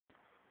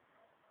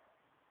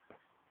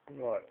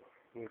Right,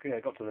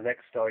 we've got to the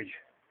next stage.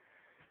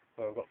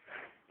 Well, I've got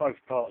both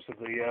parts of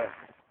the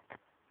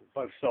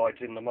both sides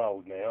in the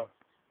mould now,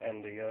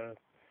 and the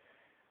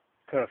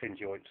kerfing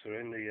joints are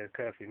in, the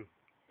kerfing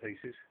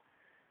pieces.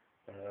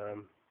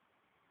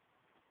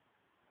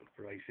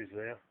 Braces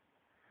there,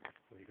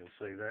 you can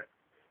see that.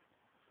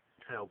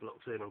 Tail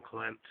blocks in and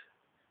clamped.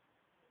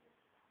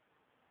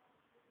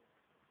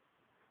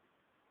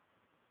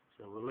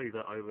 So we'll leave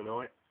that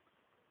overnight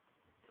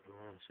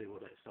and see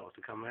what that starts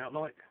to come out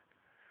like.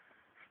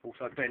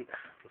 Also bent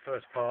the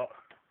first part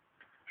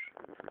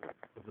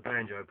of the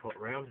banjo pot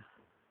round.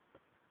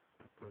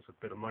 There's a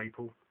bit of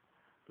maple,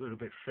 a little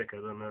bit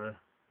thicker than I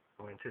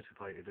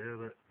anticipated there,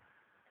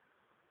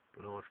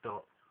 but I'll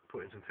start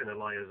putting some thinner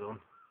layers on,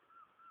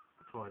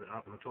 tie it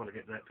up, and I'm trying to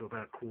get that to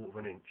about 1/4 of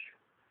an inch,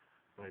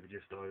 maybe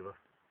just over.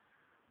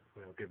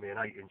 That'll give me an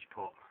 8-inch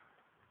pot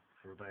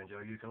for a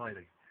banjo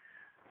ukulele.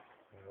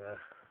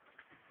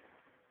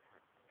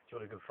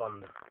 Jolly good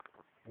fun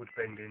wood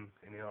bending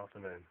in the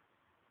afternoon.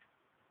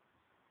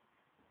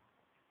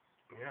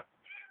 Yeah.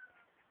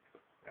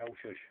 Oh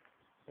shush.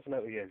 What's the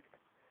matter with you?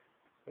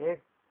 Yeah?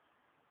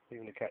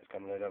 Even the cat's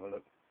coming there to have a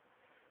look.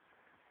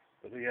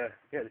 But the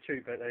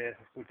tube bent, the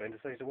wood bender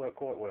seems to work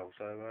quite well,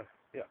 so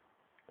yeah,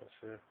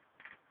 that's a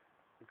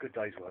good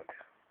day's work.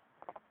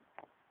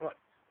 Right,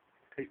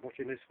 keep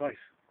watching this space.